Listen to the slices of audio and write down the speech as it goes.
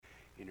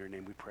In your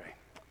name we pray.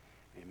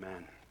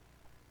 Amen.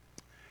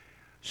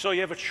 So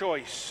you have a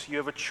choice. You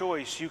have a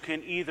choice. You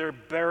can either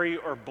bury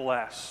or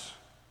bless.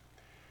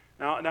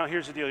 Now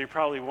here's the deal. You're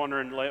probably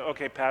wondering, like,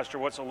 okay, Pastor,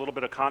 what's a little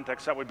bit of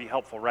context? That would be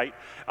helpful, right?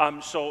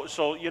 And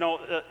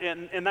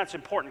that's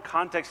important.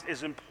 Context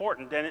is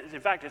important. And in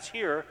fact, it's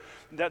here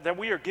that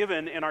we are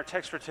given in our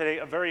text for today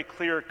a very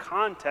clear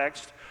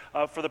context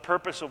for the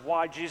purpose of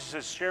why Jesus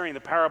is sharing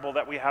the parable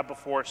that we have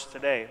before us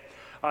today.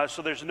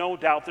 So there's no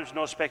doubt, there's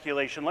no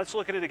speculation. Let's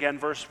look at it again,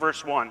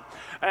 verse 1.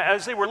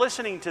 As they were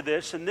listening to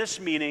this, in this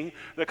meeting,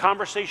 the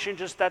conversation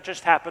that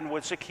just happened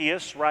with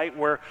Zacchaeus, right,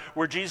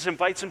 where Jesus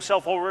invites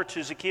himself over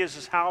to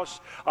Zacchaeus'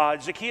 house.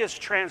 Zacchaeus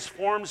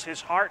transforms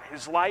his heart,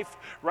 his life,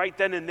 right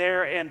then and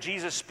there, and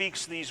Jesus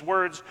speaks these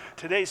words,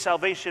 "Today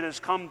salvation has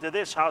come to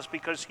this house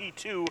because he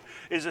too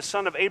is a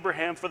son of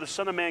Abraham, for the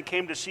Son of Man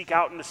came to seek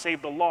out and to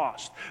save the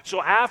lost."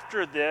 So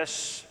after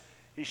this,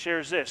 he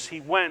shares this.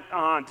 He went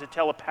on to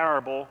tell a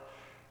parable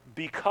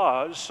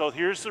because, so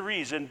here's the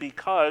reason,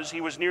 because he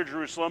was near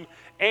Jerusalem,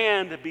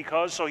 and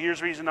because, so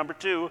here's reason number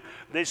 2,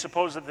 they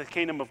supposed that the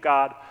kingdom of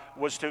God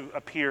was to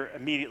appear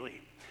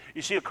immediately.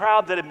 You see, the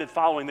crowd that had been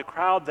following, the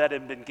crowd that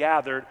had been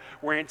gathered,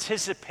 were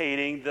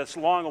anticipating this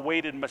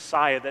long-awaited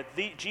Messiah, that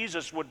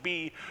Jesus would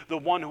be the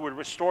one who would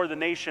restore the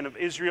nation of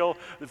Israel,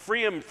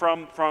 free him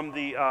from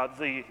the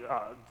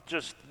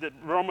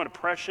Roman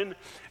oppression.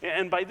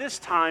 And by this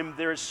time,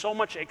 there is so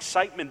much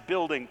excitement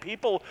building.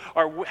 People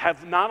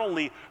have not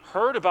only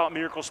heard about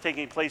miracles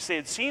taking place, they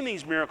had seen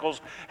these miracles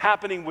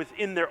happening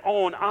within their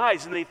own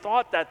eyes, and they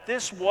thought that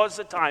this was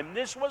the time,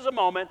 this was a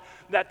moment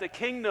that the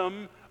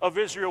kingdom of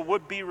Israel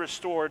would be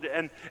restored,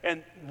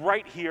 and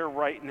right here,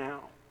 right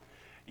now.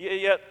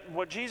 Yet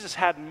what Jesus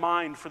had in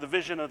mind for the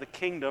vision of the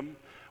kingdom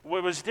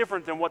was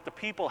different than what the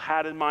people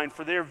had in mind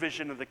for their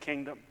vision of the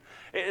kingdom.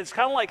 It's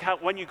kind of like how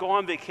when you go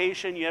on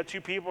vacation, you have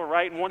two people,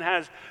 right? And one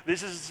has,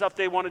 this is the stuff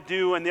they want to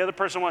do, and the other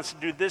person wants to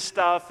do this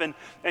stuff, and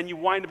you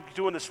wind up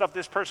doing the stuff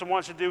this person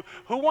wants to do.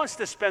 Who wants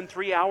to spend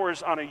 3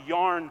 hours on a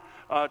yarn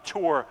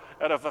tour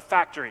out of a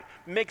factory?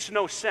 Makes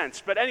no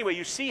sense. But anyway,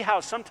 you see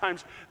how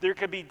sometimes there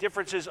could be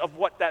differences of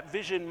what that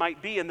vision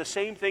might be, and the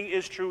same thing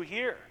is true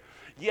here.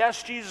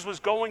 Yes, Jesus was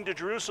going to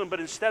Jerusalem, but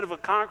instead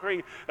of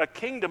conquering a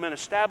kingdom and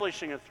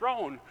establishing a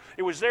throne,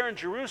 it was there in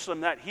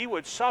Jerusalem that he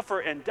would suffer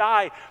and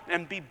die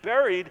and be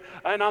buried,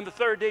 and on the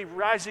third day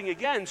rising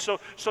again. So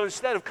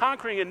instead of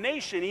conquering a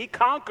nation, he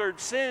conquered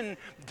sin,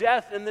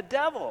 death, and the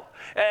devil.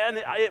 And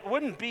it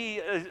wouldn't be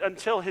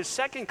until his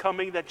second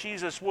coming that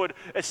Jesus would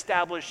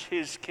establish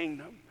his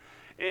kingdom.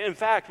 In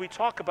fact, we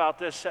talk about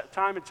this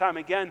time and time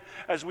again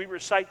as we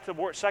recite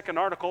the second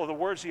article of the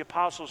words of the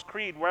Apostles'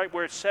 Creed, right,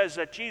 where it says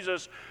that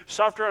Jesus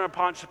suffered under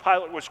Pontius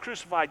Pilate, was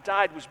crucified,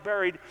 died, was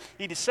buried.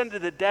 He descended to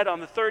the dead. On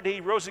the third day,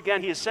 he rose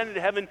again. He ascended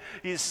to heaven.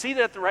 He is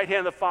seated at the right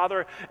hand of the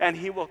Father, and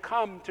he will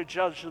come to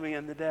judge the living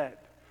and the dead.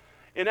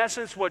 In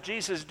essence, what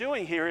Jesus is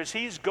doing here is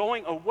he's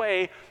going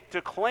away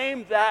to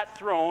claim that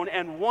throne,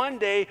 and one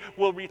day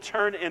will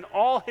return in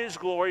all his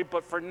glory.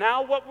 But for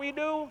now, what we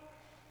do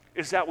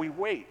is that we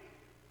wait.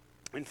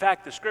 In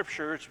fact, the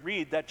scriptures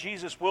read that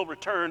Jesus will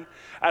return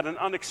at an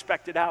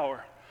unexpected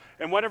hour.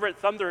 And whenever it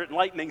thunder and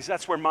lightnings,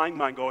 that's where my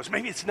mind goes.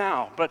 Maybe it's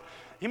now, but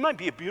it might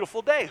be a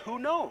beautiful day. Who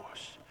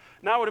knows?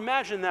 Now, I would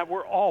imagine that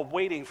we're all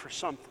waiting for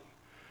something.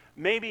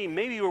 Maybe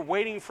we're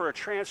waiting for a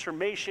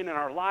transformation in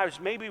our lives.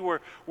 Maybe we're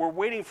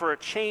waiting for a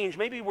change.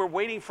 Maybe we're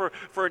waiting for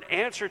an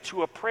answer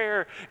to a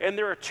prayer. And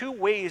there are two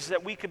ways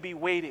that we could be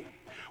waiting.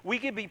 We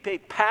could be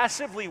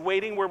passively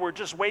waiting, where we're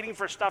just waiting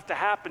for stuff to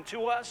happen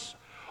to us.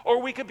 Or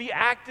we could be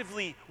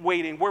actively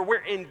waiting, where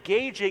we're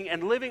engaging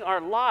and living our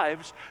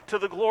lives to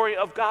the glory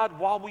of God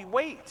while we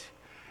wait.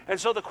 And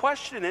so the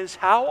question is,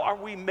 how are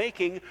we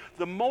making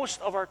the most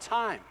of our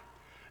time?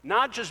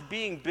 Not just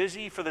being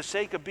busy for the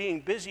sake of being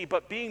busy,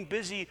 but being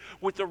busy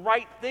with the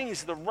right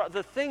things,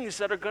 the things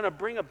that are going to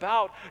bring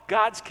about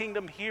God's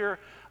kingdom here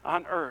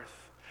on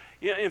earth.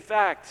 In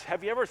fact,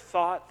 have you ever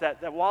thought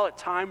that while at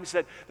times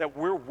that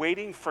we're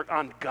waiting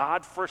on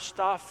God for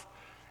stuff,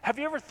 have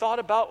you ever thought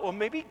about, well,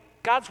 maybe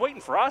God's waiting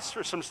for us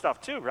for some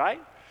stuff too,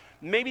 right?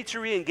 Maybe to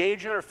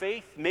re-engage in our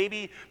faith,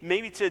 maybe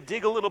to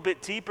dig a little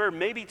bit deeper,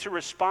 maybe to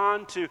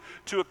respond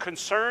to a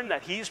concern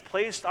that he's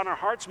placed on our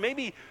hearts.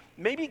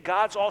 Maybe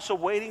God's also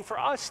waiting for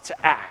us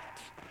to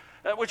act,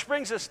 which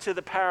brings us to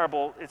the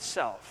parable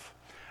itself.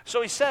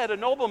 So he said, a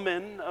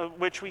nobleman,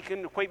 which we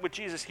can equate with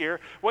Jesus here,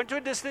 went to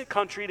a distant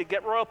country to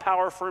get royal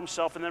power for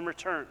himself and then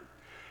return.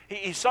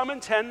 He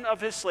summoned 10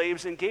 of his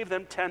slaves and gave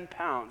them 10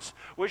 pounds.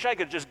 Wish I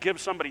could just give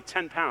somebody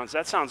 10 pounds.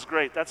 That sounds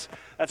great. That's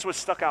what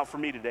stuck out for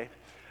me today.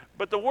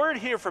 But the word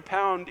here for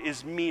pound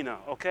is mina,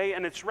 okay?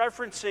 And it's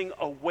referencing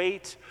a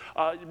weight,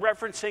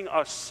 referencing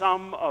a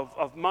sum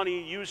of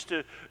money used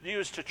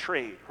to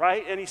trade,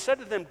 right? And he said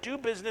to them, do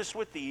business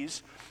with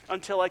these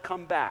until I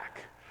come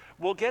back.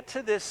 We'll get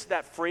to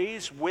that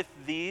phrase, with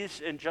these,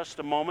 in just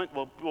a moment.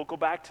 We'll go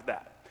back to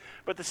that.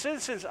 But the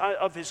citizens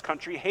of his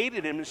country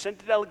hated him and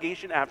sent a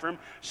delegation after him,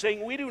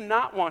 saying, we do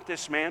not want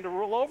this man to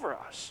rule over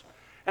us.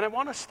 And I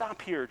want to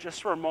stop here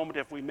just for a moment,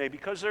 if we may,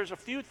 because there's a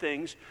few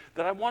things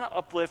that I want to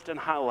uplift and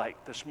highlight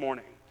this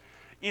morning.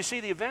 You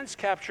see, the events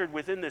captured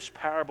within this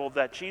parable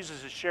that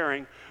Jesus is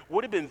sharing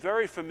would have been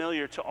very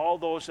familiar to all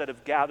those that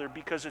have gathered,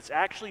 because it's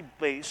actually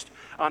based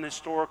on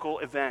historical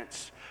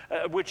events,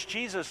 which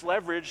Jesus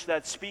leveraged,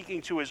 that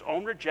speaking to his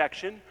own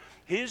rejection,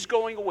 his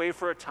going away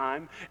for a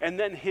time, and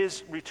then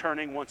his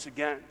returning once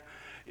again.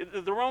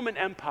 The Roman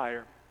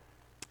Empire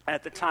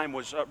at the time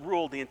was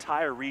ruled the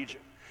entire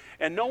region.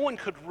 And no one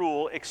could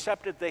rule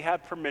except that they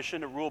had permission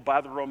to rule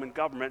by the Roman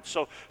government.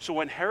 So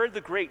when Herod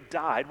the Great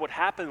died, what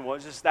happened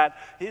is that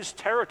his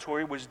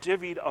territory was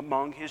divvied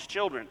among his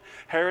children.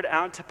 Herod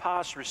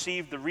Antipas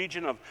received the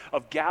region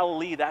of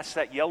Galilee. That's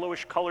that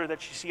yellowish color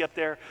that you see up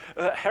there.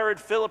 Herod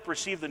Philip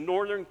received the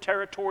northern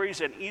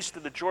territories and east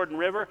of the Jordan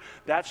River.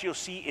 That's you'll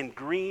see in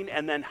green.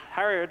 And then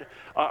Herod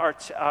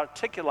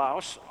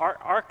Archelaus,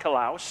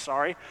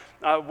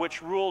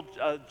 which ruled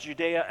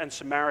Judea and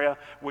Samaria,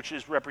 which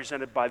is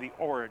represented by the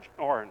orange.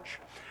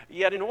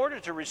 Yet in order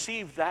to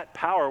receive that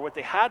power, what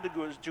they had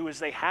to do is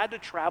they had to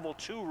travel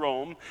to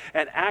Rome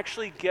and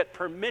actually get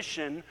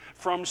permission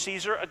from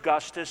Caesar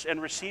Augustus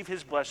and receive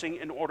his blessing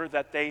in order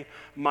that they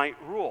might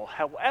rule.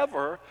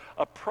 However,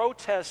 a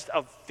protest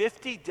of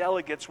 50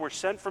 delegates were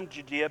sent from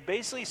Judea,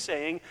 basically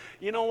saying,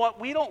 you know what,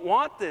 we don't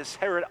want this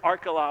Herod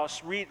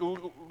Archelaus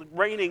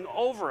reigning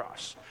over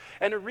us.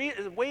 And a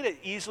way to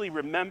easily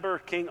remember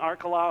King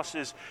Archelaus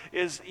is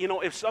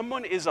if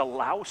someone is a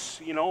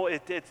louse,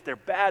 they're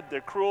bad,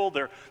 they're cruel,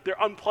 they're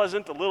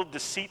unpleasant, a little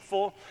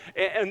deceitful.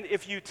 And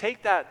if you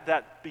take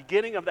that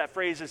beginning of that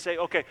phrase and say,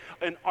 okay,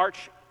 an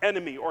arch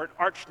enemy or an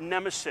arch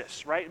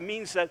nemesis, right? It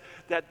means that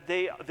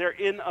they're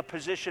in a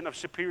position of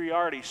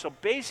superiority. So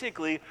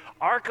basically,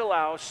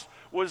 Archelaus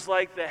was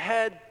like the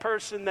head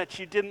person that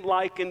you didn't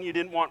like and you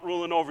didn't want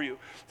ruling over you.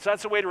 So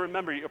that's a way to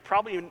remember. You'll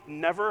probably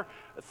never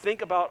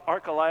think about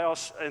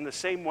Archelaus in the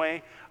same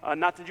way.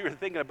 Not that you were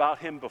thinking about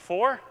him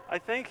before, I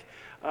think.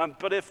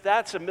 But if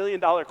that's $1 million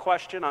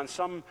question on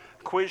some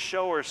quiz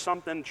show or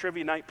something,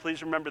 trivia night,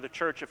 please remember the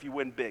church if you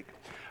win big.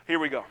 Here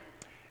we go.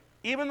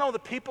 Even though the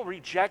people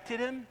rejected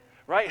him,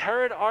 right,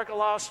 Herod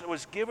Archelaus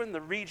was given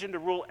the region to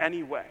rule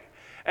anyway.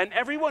 And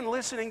everyone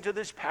listening to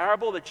this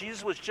parable that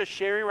Jesus was just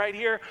sharing right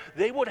here,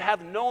 they would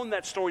have known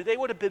that story. They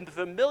would have been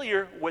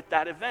familiar with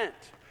that event.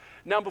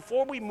 Now,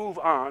 before we move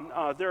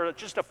on, there are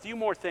just a few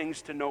more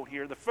things to note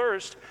here. The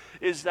first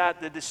is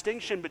that the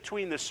distinction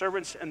between the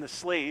servants and the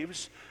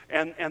slaves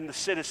and the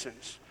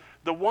citizens.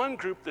 The one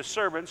group, the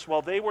servants,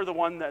 well, they were the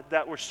one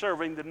that were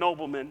serving the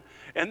noblemen.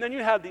 And then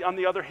you had, on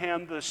the other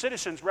hand, the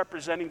citizens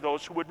representing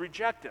those who would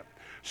reject him.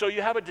 So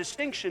you have a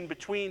distinction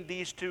between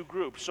these two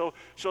groups.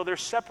 So they're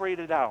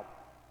separated out.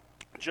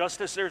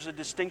 Just as there's a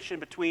distinction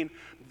between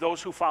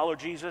those who follow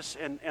Jesus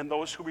and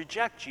those who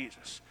reject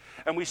Jesus.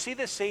 And we see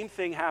the same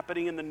thing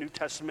happening in the New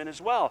Testament as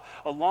well.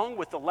 Along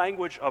with the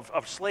language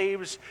of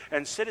slaves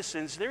and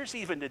citizens, there's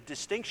even a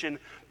distinction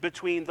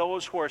between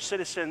those who are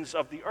citizens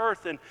of the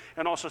earth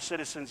and also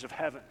citizens of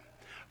heaven.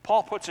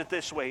 Paul puts it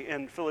this way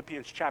in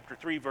Philippians chapter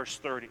 3, verse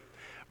 30.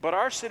 But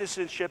our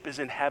citizenship is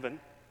in heaven,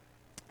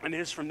 and it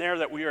is from there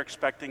that we are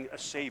expecting a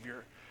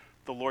Savior,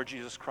 the Lord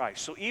Jesus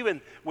Christ. So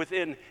even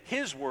within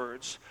his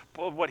words,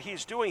 what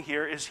he's doing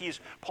here is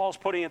Paul's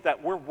putting it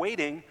that we're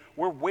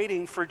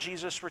waiting for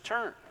Jesus'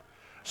 return.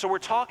 So we're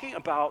talking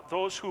about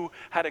those who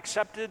had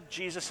accepted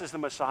Jesus as the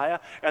Messiah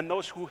and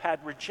those who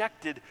had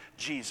rejected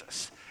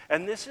Jesus.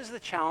 And this is the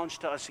challenge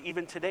to us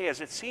even today,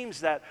 as it seems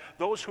that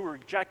those who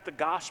reject the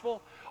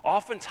gospel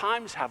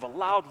oftentimes have a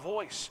loud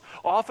voice.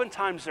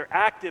 Oftentimes they're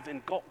active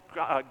and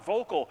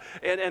vocal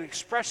and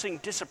expressing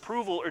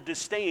disapproval or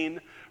disdain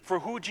for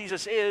who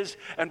Jesus is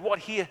and what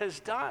he has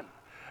done.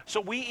 So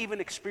we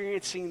even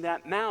experiencing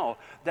that now,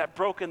 that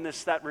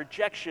brokenness, that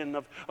rejection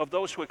of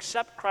those who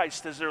accept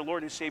Christ as their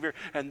Lord and Savior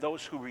and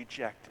those who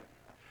reject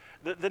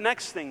him. The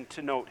next thing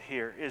to note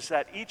here is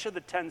that each of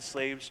the 10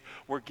 slaves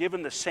were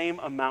given the same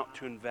amount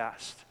to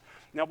invest.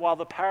 Now, while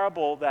the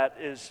parable that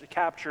is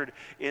captured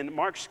in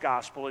Mark's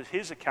gospel,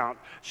 his account,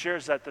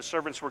 shares that the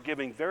servants were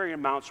giving varying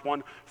amounts,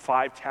 one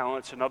 5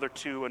 talents, another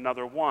 2,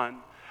 another 1,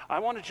 I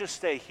want to just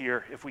stay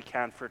here if we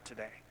can for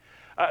today.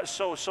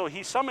 So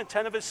he summoned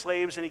 10 of his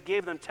slaves and he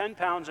gave them 10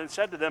 pounds and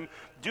said to them,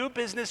 do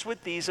business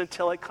with these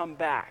until I come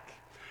back.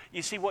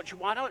 You see, what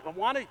I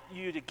wanted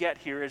you to get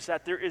here is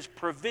that there is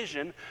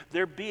provision.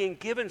 They're being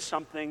given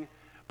something,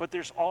 but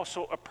there's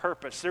also a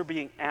purpose. They're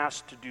being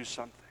asked to do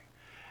something.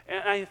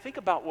 And I think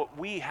about what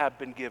we have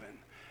been given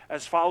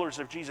as followers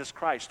of Jesus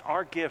Christ,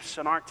 our gifts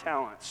and our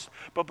talents.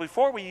 But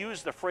before we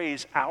use the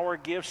phrase our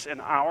gifts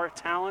and our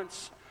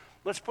talents,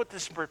 let's put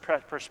this in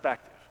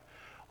perspective.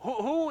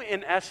 Who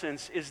in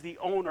essence is the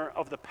owner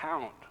of the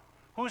pound?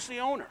 Who's the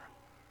owner?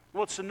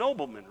 Well, it's the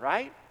nobleman,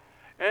 right?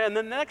 And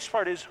the next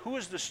part is, who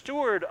is the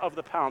steward of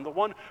the pound? The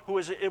one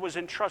it was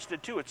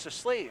entrusted to. It's the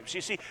slaves. You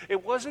see,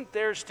 it wasn't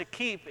theirs to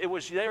keep. It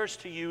was theirs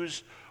to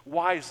use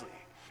wisely.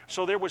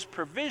 So there was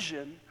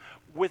provision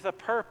with a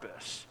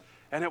purpose.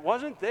 And it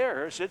wasn't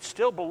theirs. It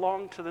still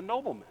belonged to the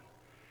nobleman.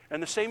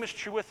 And the same is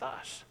true with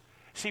us.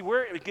 See,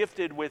 we're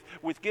gifted with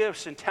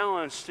gifts and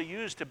talents to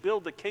use to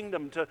build the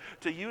kingdom,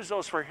 to use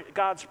those for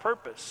God's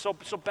purpose.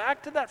 So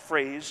back to that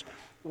phrase,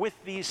 with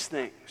these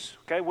things,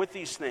 okay, with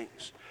these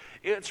things.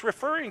 It's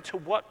referring to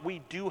what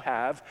we do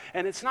have,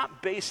 and it's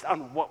not based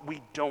on what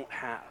we don't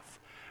have.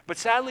 But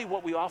sadly,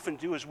 what we often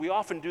do is we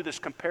often do this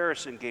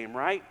comparison game,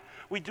 right?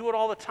 We do it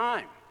all the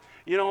time.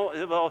 You know,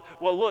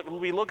 look,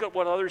 we look at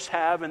what others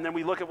have, and then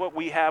we look at what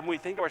we have, and we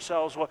think to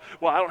ourselves,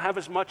 well, I don't have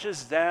as much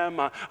as them.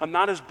 I'm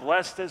not as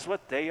blessed as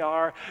what they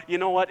are. You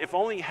know what? If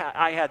only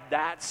I had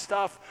that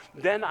stuff,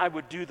 then I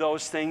would do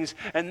those things,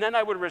 and then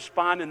I would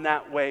respond in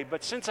that way.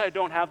 But since I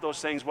don't have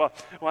those things, well,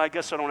 I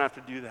guess I don't have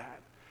to do that.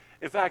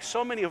 In fact,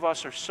 so many of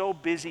us are so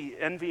busy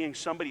envying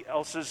somebody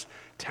else's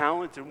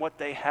talent and what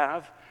they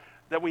have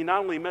that we not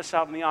only miss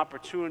out on the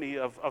opportunity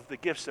of the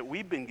gifts that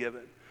we've been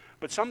given,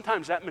 but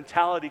sometimes that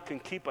mentality can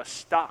keep us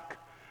stuck.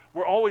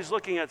 We're always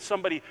looking at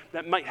somebody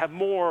that might have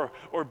more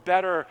or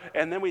better,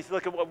 and then we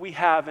look at what we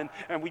have,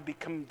 and we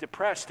become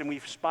depressed, and we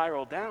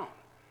spiral down.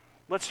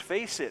 Let's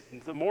face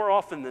it, the more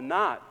often than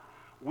not,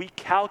 we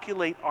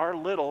calculate our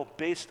little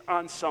based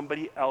on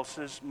somebody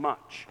else's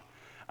much.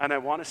 And I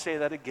want to say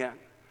that again.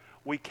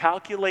 We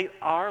calculate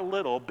our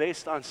little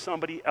based on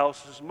somebody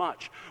else's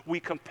much. We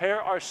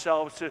compare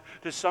ourselves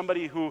to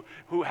somebody who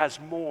has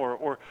more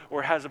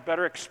or has a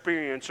better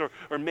experience or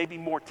maybe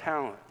more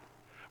talent.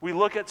 We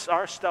look at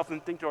our stuff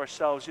and think to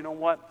ourselves, you know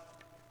what?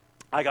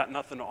 I got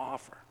nothing to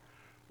offer.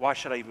 Why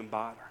should I even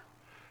bother?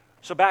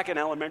 So back in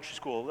elementary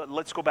school,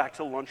 let's go back to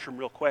the lunchroom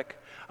real quick.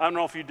 I don't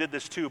know if you did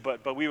this too,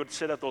 but we would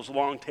sit at those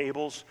long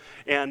tables,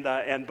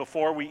 and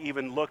before we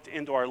even looked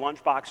into our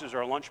lunch boxes or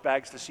our lunch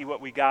bags to see what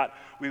we got,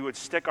 we would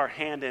stick our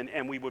hand in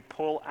and we would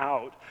pull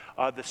out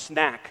the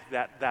snack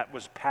that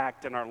was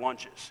packed in our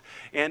lunches.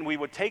 And we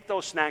would take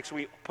those snacks,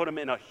 we put them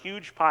in a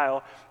huge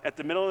pile at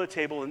the middle of the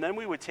table, and then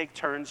we would take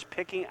turns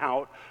picking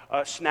out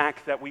a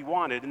snack that we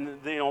wanted.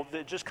 And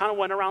it just kind of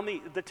went around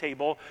the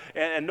table,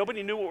 and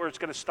nobody knew where it was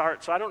going to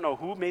start. So I don't know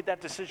who made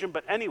that decision,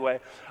 but anyway,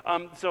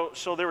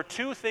 so there were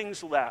two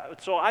things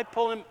left. So I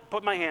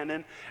put my hand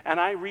in, and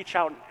I reach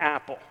out an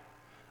apple.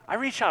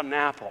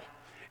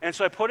 And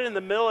so I put it in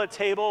the middle of the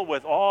table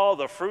with all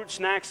the fruit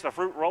snacks, the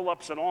fruit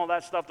roll-ups and all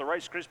that stuff, the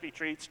Rice Krispie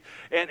treats.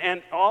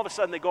 And all of a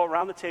sudden they go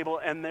around the table,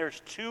 and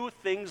there's two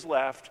things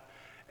left,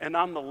 and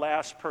I'm the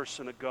last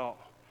person to go.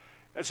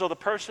 And so the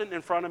person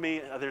in front of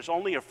me, there's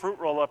only a fruit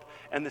roll-up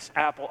and this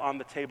apple on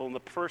the table. And the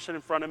person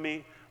in front of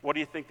me, what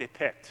do you think they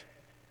picked?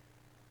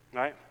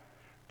 Right?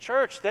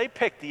 Church, they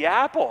picked the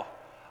apple.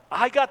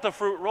 I got the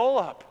fruit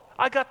roll-up.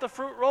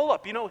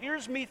 You know,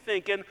 here's me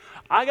thinking,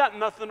 I got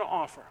nothing to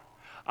offer.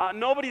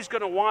 Nobody's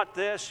going to want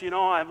this. You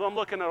know, I'm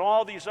looking at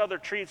all these other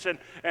treats,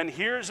 and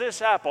here's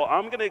this apple.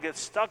 I'm going to get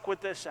stuck with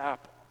this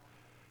apple.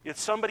 Yet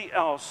somebody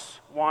else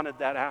wanted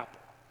that apple.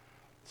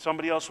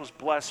 Somebody else was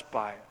blessed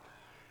by it.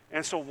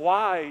 And so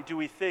why do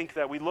we think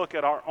that we look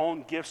at our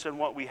own gifts and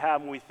what we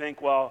have, and we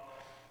think, well,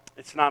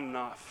 it's not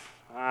enough.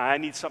 I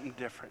need something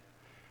different.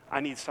 I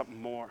need something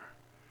more.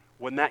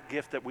 When that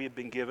gift that we have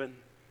been given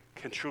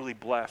can truly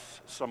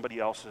bless somebody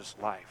else's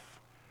life.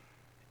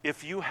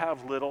 If you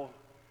have little,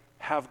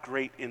 have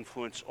great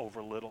influence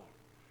over little.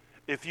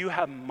 If you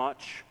have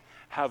much,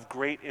 have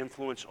great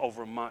influence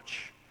over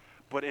much.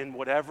 But in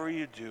whatever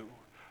you do,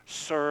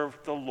 serve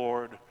the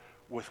Lord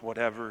with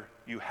whatever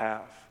you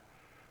have.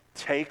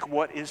 Take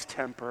what is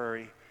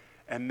temporary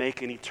and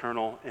make an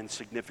eternal and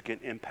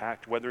significant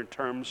impact, whether in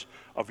terms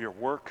of your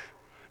work,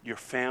 your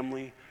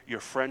family, your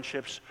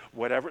friendships,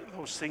 whatever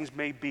those things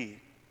may be.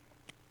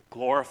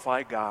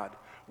 Glorify God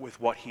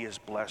with what He has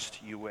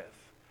blessed you with.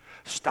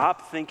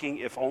 Stop thinking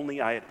if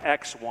only I had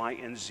X, Y,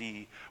 and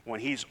Z when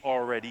He's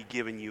already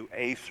given you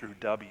A through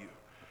W.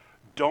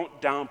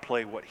 Don't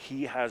downplay what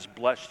He has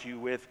blessed you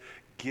with.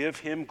 Give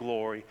Him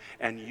glory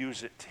and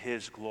use it to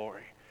His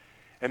glory.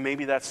 And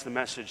maybe that's the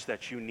message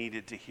that you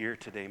needed to hear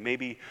today.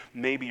 Maybe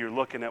you're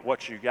looking at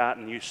what you got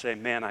and you say,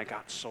 man, I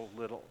got so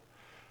little.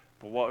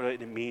 But what would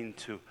it mean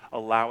to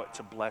allow it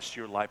to bless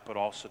your life, but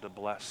also to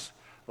bless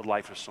the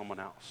life of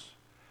someone else?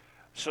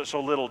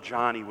 So little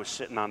Johnny was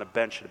sitting on a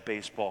bench at a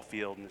baseball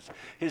field, and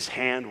his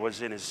hand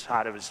was in his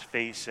side of his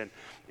face.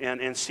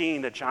 And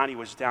seeing that Johnny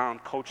was down,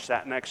 Coach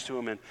sat next to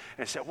him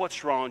and said,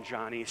 "What's wrong,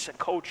 Johnny?" He said,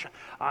 "Coach,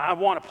 I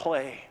want to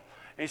play."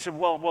 And he said,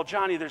 well,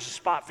 Johnny, there's a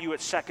spot for you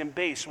at second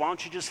base. Why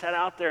don't you just head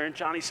out there? And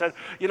Johnny said,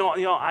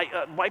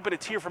 I wiping a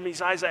tear from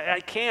his eyes. I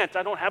can't.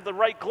 I don't have the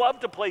right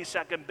glove to play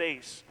second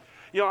base.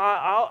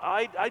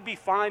 I'd be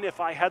fine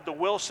if I had the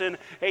Wilson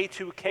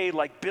A2K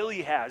like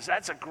Billy has.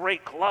 That's a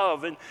great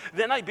glove. And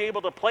then I'd be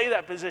able to play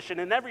that position.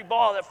 And every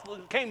ball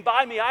that came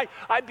by me,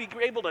 I'd be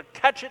able to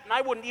catch it, and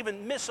I wouldn't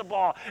even miss a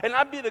ball. And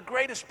I'd be the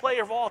greatest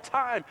player of all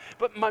time.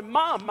 But my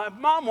mom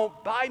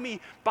won't buy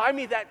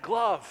me that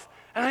glove.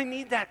 And I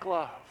need that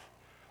glove.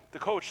 The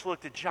coach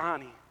looked at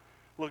Johnny,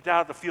 looked out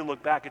at the field,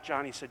 looked back at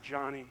Johnny, and said,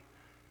 "Johnny,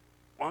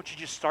 why don't you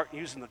just start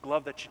using the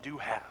glove that you do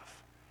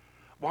have?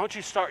 Why don't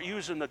you start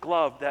using the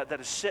glove that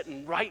is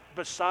sitting right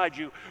beside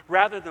you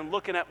rather than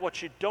looking at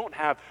what you don't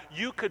have?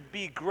 You could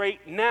be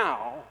great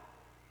now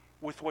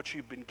with what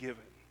you've been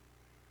given.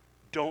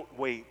 don't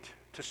wait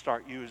to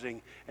start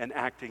using and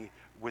acting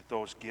with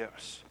those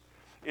gifts.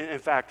 In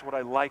fact, what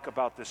I like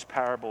about this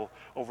parable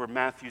over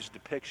Matthew's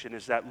depiction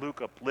is that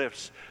Luke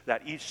uplifts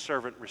that each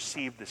servant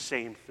received the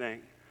same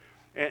thing.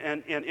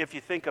 And if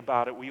you think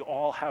about it, we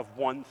all have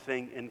one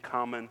thing in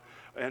common,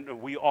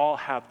 and we all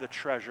have the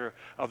treasure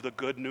of the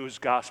good news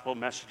gospel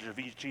message of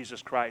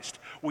Jesus Christ.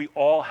 We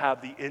all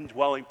have the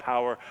indwelling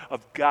power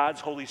of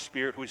God's Holy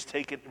Spirit who has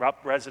taken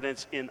up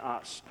residence in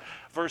us.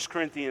 1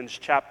 Corinthians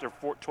chapter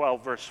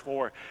 12, verse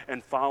 4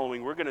 and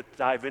following. We're going to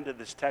dive into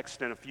this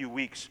text in a few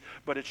weeks,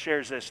 but it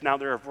shares this. Now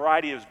there are a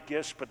variety of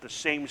gifts, but the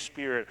same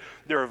Spirit.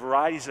 There are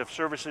varieties of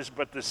services,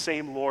 but the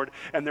same Lord.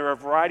 And there are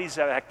varieties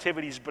of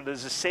activities, but it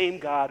is the same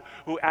God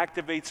who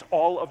activates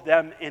all of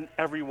them in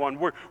everyone.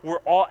 We're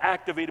all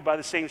activated by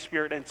the same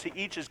Spirit, and to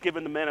each is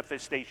given the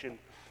manifestation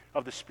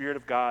of the Spirit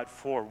of God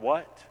for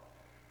what?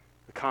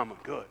 The common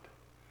good.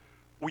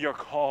 We are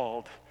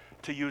called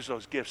to use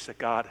those gifts that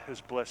God has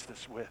blessed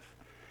us with.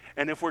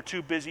 And if we're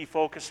too busy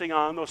focusing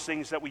on those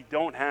things that we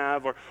don't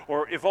have,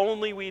 or if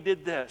only we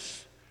did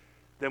this,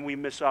 then we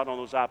miss out on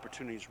those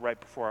opportunities right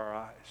before our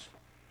eyes.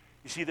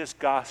 You see, this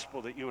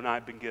gospel that you and I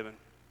have been given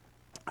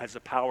has the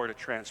power to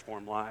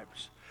transform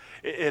lives.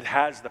 It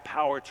has the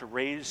power to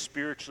raise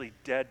spiritually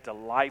dead to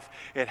life.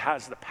 It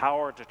has the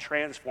power to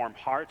transform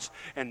hearts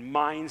and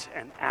minds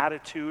and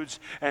attitudes.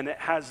 And it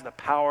has the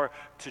power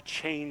to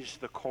change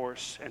the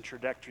course and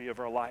trajectory of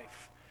our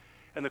life.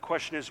 And the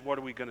question is, what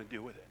are we going to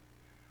do with it?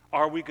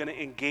 Are we going to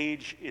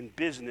engage in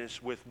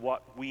business with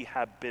what we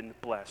have been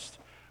blessed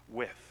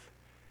with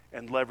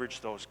and leverage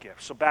those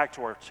gifts? So back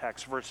to our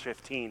text, verse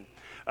 15.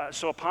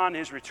 So upon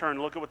his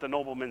return, look at what the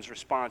nobleman's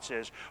response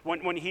is.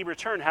 When he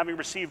returned, having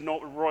received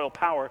no royal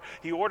power,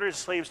 he ordered his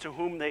slaves to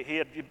whom he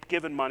had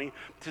given money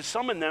to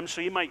summon them so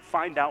he might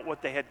find out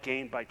what they had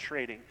gained by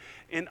trading.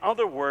 In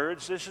other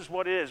words, this is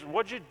what it is.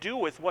 What'd you do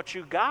with what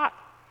you got?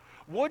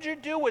 What'd you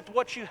do with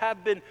what you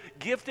have been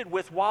gifted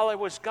with while I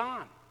was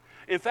gone?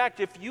 In fact,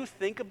 if you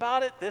think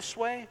about it this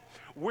way,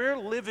 we're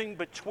living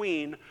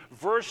between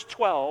verse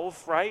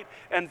 12, right,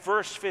 and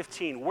verse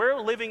 15. We're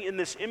living in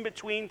this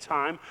in-between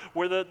time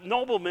where the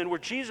nobleman, where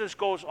Jesus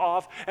goes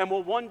off and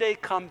will one day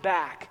come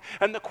back.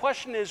 And the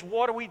question is,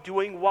 what are we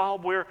doing while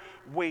we're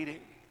waiting?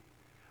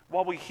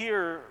 While we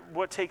hear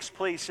what takes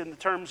place in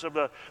terms of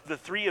the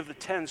 3 of the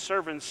 10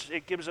 servants,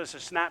 it gives us a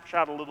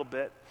snapshot a little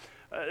bit.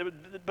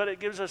 But it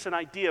gives us an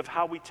idea of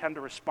how we tend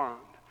to respond.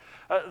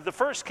 The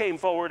first came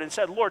forward and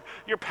said, Lord,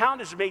 your pound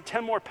has made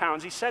 10 more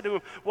pounds. He said to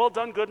him, well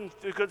done,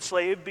 good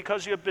slave,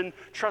 because you have been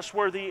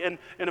trustworthy in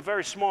a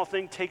very small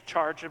thing, take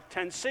charge of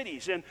 10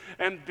 cities.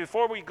 And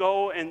before we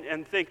go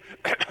and think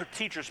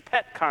teacher's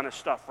pet kind of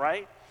stuff,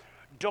 right?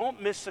 Don't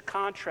miss the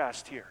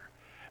contrast here.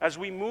 As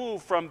we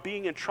move from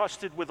being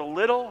entrusted with a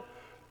little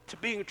to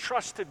being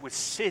entrusted with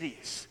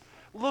cities.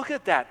 Look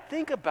at that.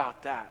 Think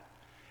about that.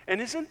 And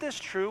isn't this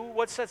true?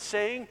 What's that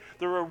saying?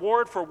 The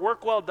reward for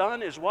work well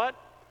done is what?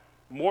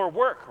 More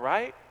work,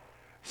 right?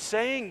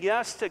 Saying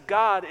yes to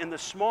God in the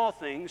small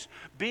things,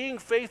 being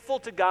faithful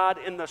to God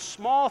in the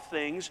small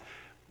things,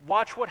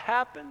 watch what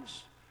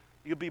happens.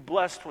 You'll be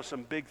blessed with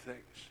some big things,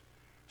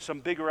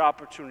 some bigger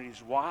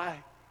opportunities.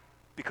 Why?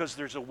 Because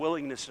there's a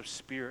willingness of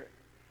spirit.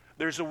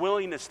 There's a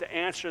willingness to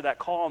answer that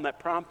call and that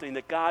prompting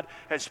that God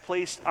has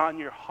placed on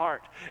your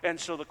heart. And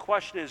so the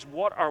question is,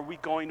 what are we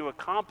going to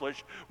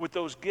accomplish with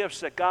those gifts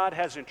that God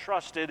has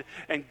entrusted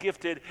and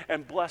gifted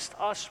and blessed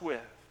us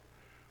with?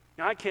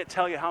 Now, I can't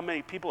tell you how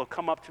many people have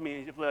come up to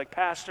me and be like,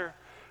 Pastor,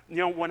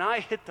 when I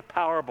hit the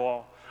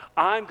Powerball,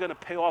 I'm going to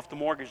pay off the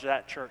mortgage of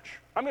that church.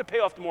 I'm going to pay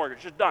off the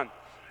mortgage. It's done.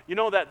 You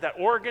know that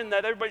organ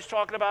that everybody's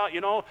talking about?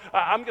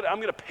 I'm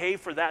going to pay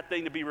for that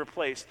thing to be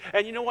replaced.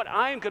 And you know what?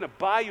 I am going to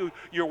buy you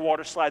your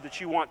water slide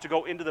that you want to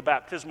go into the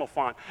baptismal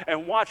font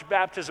and watch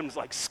baptisms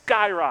like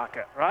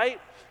skyrocket,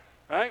 right?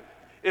 Right?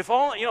 If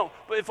only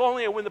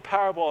I win the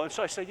Powerball. And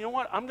so I said, you know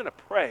what? I'm going to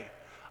pray.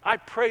 I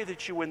pray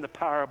that you win the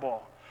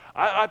Powerball.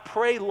 I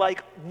pray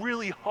like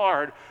really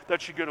hard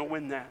that you're going to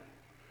win that.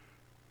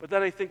 But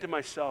then I think to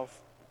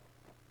myself,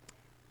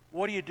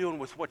 what are you doing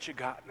with what you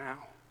got now?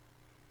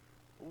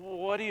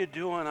 What are you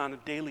doing on a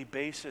daily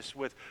basis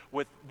with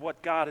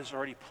what God has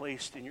already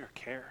placed in your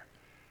care?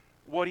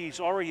 What He's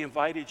already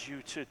invited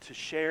you to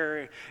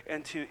share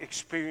and to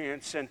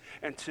experience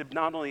and to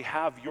not only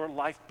have your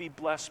life be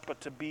blessed, but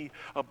to be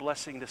a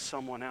blessing to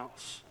someone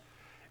else.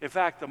 In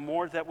fact, the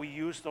more that we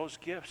use those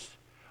gifts,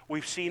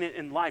 we've seen it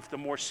in life, the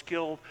more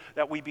skilled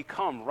that we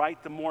become,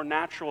 right? The more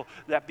natural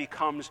that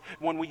becomes.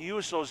 When we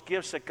use those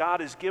gifts that God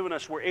has given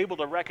us, we're able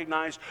to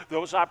recognize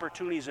those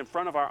opportunities in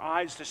front of our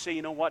eyes to say,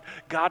 you know what?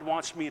 God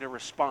wants me to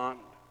respond.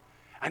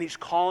 And He's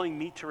calling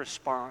me to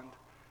respond.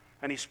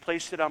 And He's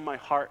placed it on my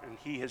heart, and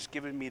He has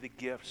given me the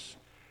gifts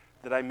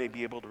that I may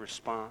be able to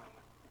respond.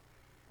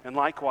 And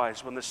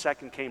likewise, when the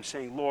second came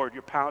saying, Lord,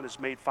 your pound has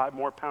made 5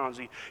 more pounds,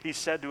 he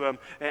said to him,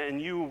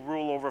 and you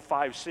rule over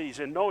 5 cities.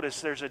 And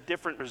notice there's a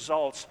different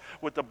results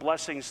with the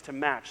blessings to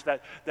match,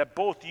 that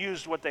both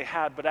used what they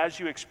had, but as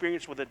you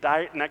experience with a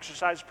diet and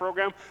exercise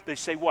program, they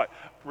say what?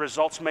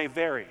 Results may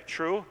vary.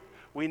 True?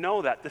 We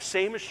know that. The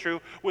same is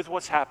true with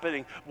what's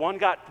happening. One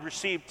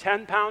received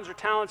 10 pounds or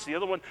talents. The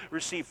other one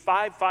received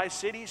five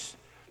cities.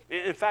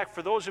 In fact,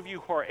 for those of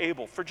you who are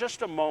able, for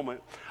just a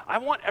moment, I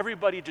want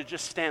everybody to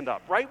just stand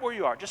up, right where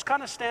you are. Just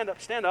kind of stand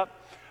up.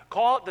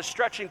 Call it the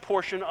stretching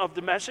portion of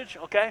the message,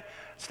 okay?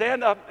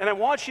 Stand up, and I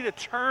want you to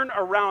turn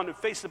around and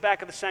face the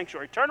back of the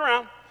sanctuary. Turn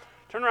around.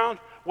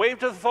 Wave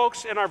to the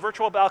folks in our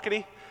virtual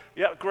balcony.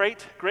 Yeah,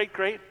 great.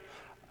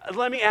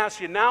 Let me ask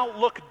you, now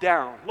look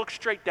down. Look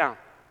straight down.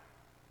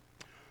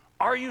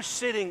 Are you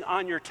sitting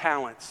on your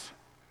talents?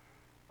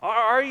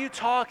 Are you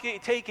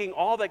taking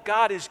all that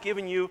God has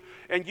given you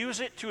and use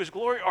it to his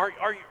glory?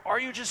 Are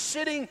you just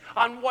sitting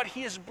on what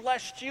he has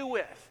blessed you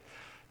with?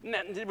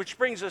 Which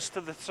brings us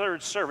to the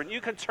third servant.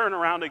 You can turn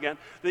around again.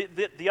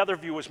 The other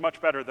view was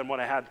much better than what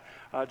I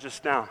had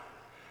just now.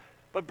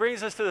 But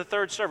brings us to the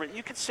third servant.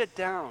 You can sit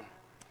down.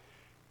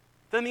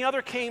 Then the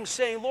other came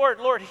saying,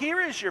 Lord,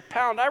 here is your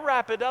pound. I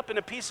wrap it up in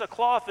a piece of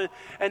cloth.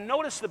 And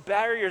notice the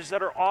barriers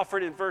that are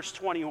offered in verse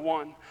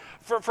 21.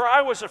 For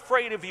I was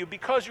afraid of you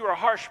because you are a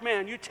harsh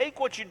man. You take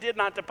what you did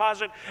not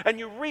deposit and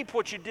you reap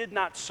what you did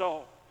not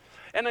sow.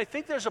 And I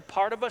think there's a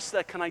part of us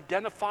that can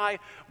identify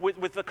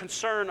with the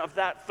concern of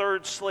that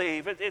third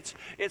slave.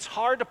 It's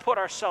hard to put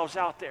ourselves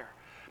out there.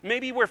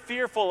 Maybe we're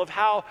fearful of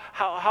how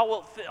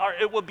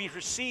it will be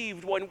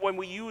received when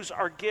we use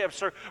our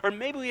gifts. Or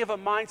maybe we have a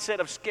mindset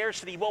of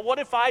scarcity. Well, what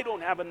if I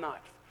don't have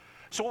enough?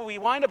 So what we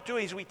wind up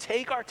doing is we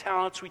take our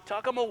talents, we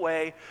tuck them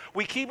away,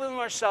 we keep them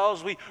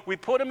ourselves, we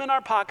put them in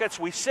our pockets,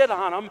 we sit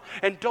on them,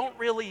 and don't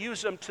really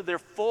use them to their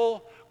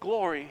full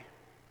glory,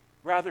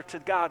 rather to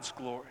God's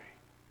glory.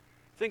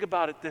 Think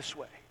about it this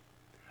way.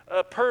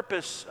 A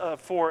purpose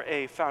for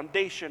a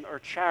foundation or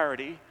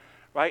charity,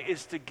 right,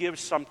 is to give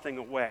something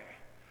away.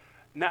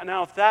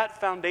 Now, if that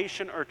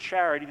foundation or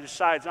charity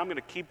decides, I'm going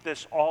to keep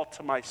this all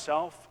to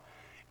myself,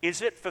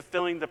 is it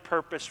fulfilling the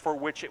purpose for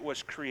which it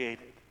was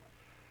created?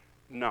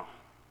 No.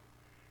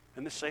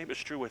 And the same is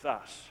true with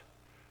us.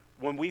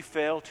 When we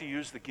fail to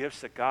use the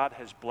gifts that God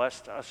has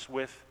blessed us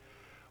with,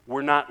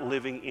 we're not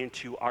living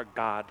into our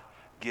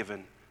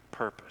God-given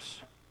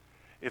purpose.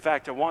 In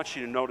fact, I want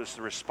you to notice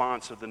the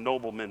response of the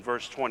nobleman,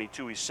 verse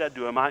 22. He said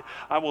to him, I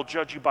will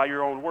judge you by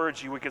your own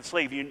words, you wicked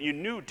slave. You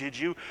knew, did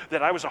you,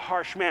 that I was a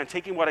harsh man,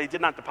 taking what I did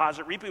not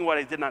deposit, reaping what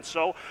I did not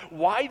sow?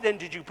 Why then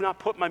did you not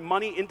put my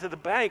money into the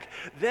bank?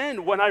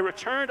 Then when I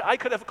returned, I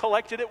could have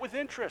collected it with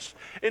interest.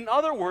 In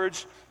other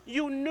words,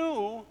 you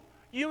knew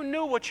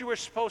what you were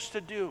supposed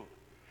to do.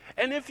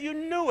 And if you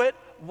knew it,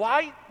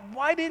 why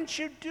didn't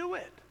you do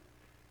it?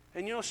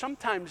 And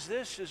sometimes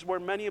this is where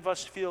many of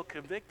us feel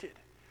convicted.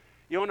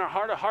 In our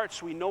heart of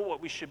hearts, we know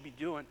what we should be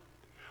doing.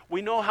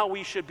 We know how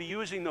we should be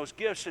using those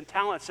gifts and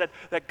talents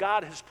that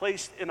God has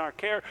placed in our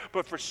care,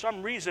 but for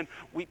some reason,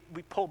 we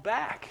pull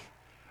back.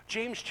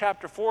 James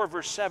chapter 4,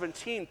 verse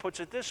 17 puts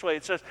it this way.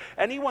 It says,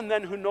 anyone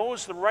then who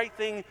knows the right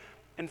thing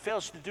and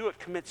fails to do it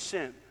commits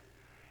sin.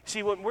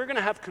 See, when we're going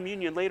to have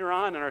communion later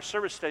on in our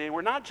service today,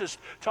 we're not just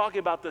talking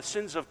about the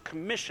sins of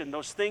commission,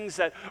 those things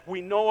that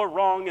we know are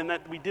wrong and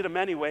that we did them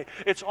anyway.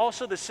 It's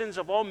also the sins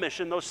of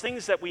omission, those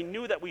things that we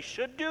knew that we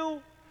should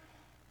do,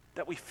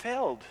 that we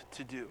failed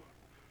to do.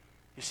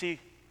 You see,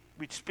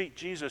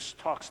 Jesus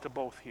talks to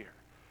both here.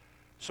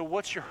 So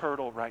what's your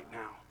hurdle right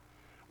now?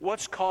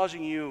 What's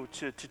causing you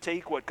to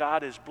take what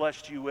God has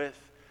blessed you with,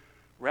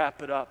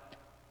 wrap it up,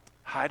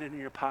 hide it in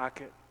your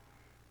pocket,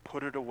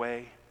 put it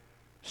away,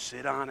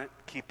 sit on it,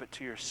 keep it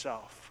to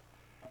yourself?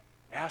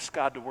 Ask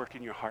God to work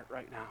in your heart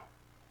right now.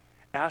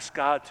 Ask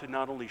God to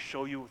not only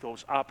show you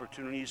those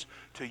opportunities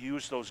to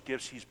use those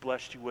gifts he's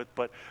blessed you with,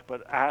 but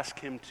ask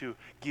him to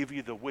give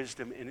you the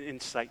wisdom and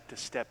insight to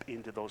step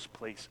into those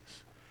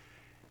places.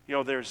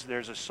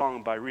 There's a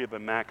song by Reba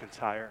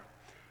McEntire.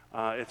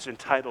 It's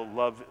entitled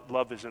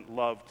Love Isn't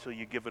Love Till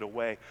You Give It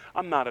Away.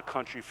 I'm not a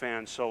country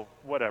fan, so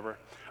whatever.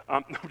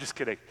 No, I'm just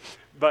kidding.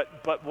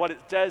 But what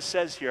it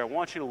says here, I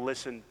want you to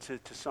listen to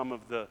some of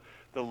the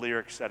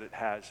lyrics that it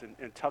has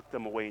and tuck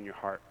them away in your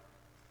heart.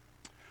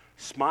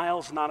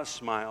 Smile's not a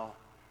smile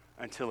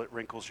until it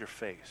wrinkles your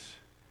face.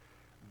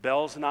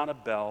 Bell's not a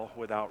bell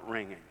without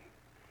ringing.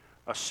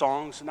 A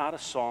song's not a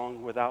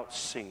song without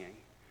singing.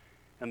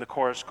 And the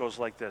chorus goes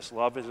like this.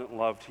 Love isn't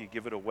love till you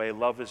give it away.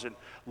 Love isn't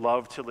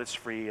love till it's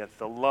free. If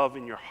the love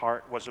in your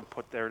heart wasn't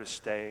put there to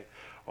stay,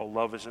 oh,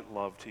 love isn't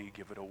love till you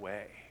give it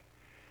away.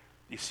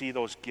 You see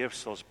those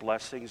gifts, those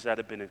blessings that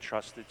have been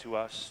entrusted to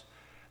us,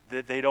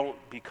 they don't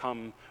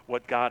become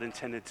what God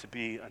intended to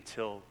be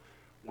until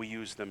we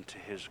use them to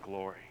his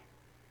glory.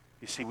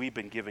 You see, we've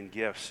been given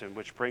gifts, and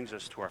which brings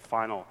us to our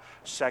final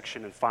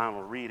section and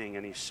final reading.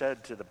 And he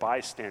said to the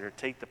bystander,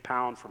 take the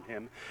pound from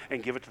him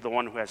and give it to the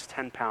one who has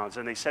 10 pounds.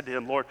 And they said to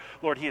him,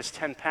 Lord, he has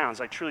 10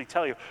 pounds. I truly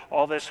tell you,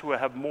 all this who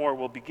have more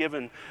will be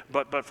given,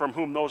 but from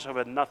whom those who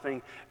have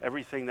nothing,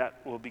 everything that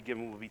will be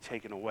given will be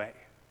taken away.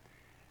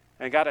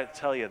 And I got to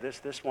tell you,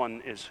 this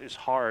one is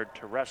hard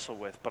to wrestle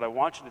with, but I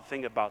want you to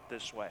think about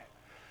this way.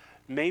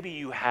 Maybe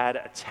you had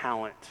a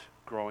talent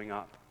growing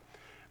up.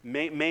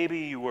 Maybe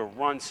you were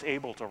once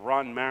able to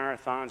run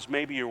marathons.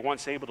 Maybe you were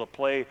once able to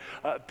play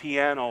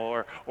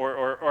piano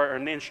or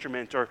an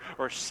instrument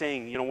or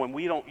sing. You know, when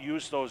we don't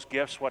use those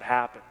gifts, what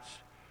happens?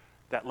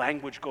 That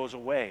language goes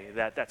away.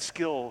 That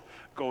skill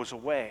goes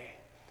away.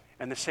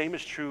 And the same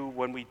is true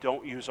when we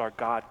don't use our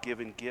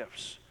God-given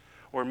gifts.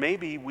 Or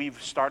maybe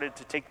we've started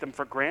to take them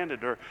for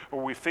granted, or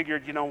we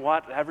figured, you know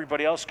what,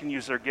 everybody else can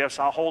use their gifts,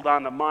 I'll hold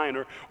on to mine.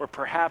 Or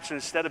perhaps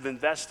instead of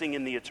investing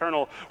in the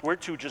eternal, we're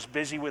too just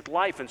busy with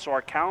life. And so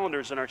our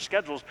calendars and our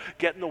schedules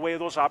get in the way of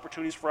those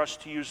opportunities for us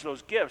to use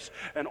those gifts.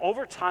 And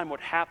over time,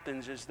 what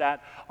happens is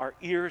that our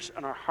ears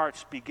and our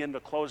hearts begin to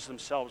close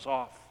themselves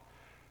off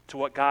to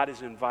what God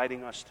is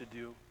inviting us to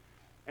do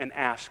and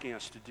asking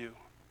us to do.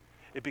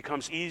 It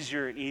becomes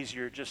easier and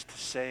easier just to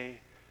say,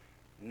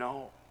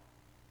 no.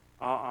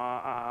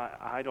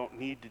 I don't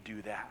need to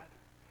do that.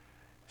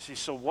 See,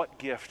 so what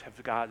gift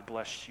have God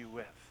blessed you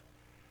with?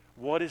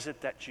 What is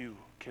it that you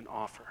can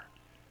offer?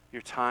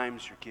 Your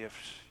times, your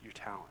gifts, your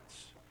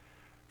talents.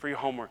 For your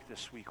homework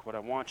this week, what I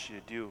want you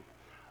to do,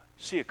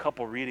 see a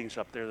couple readings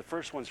up there. The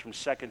first one's from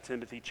 2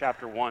 Timothy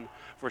chapter 1,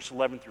 verse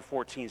 11 through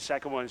 14.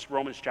 Second one is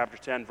Romans chapter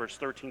 10, verse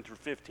 13 through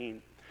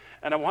 15.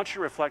 And I want you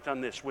to reflect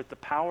on this. With the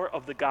power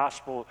of the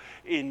gospel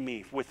in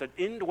me, with the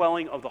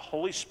indwelling of the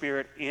Holy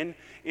Spirit in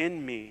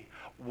me,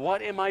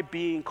 what am I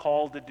being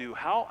called to do?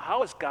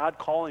 How is God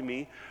calling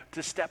me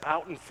to step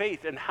out in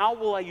faith? And how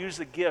will I use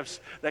the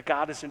gifts that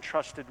God has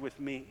entrusted with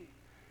me?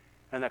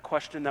 And that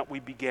question that we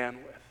began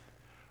with,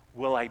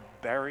 will I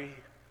bury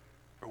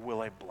or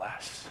will I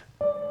bless?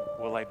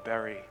 Will I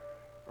bury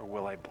or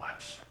will I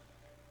bless?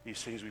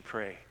 These things we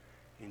pray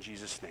in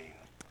Jesus' name.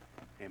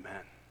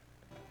 Amen.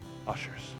 Ushers.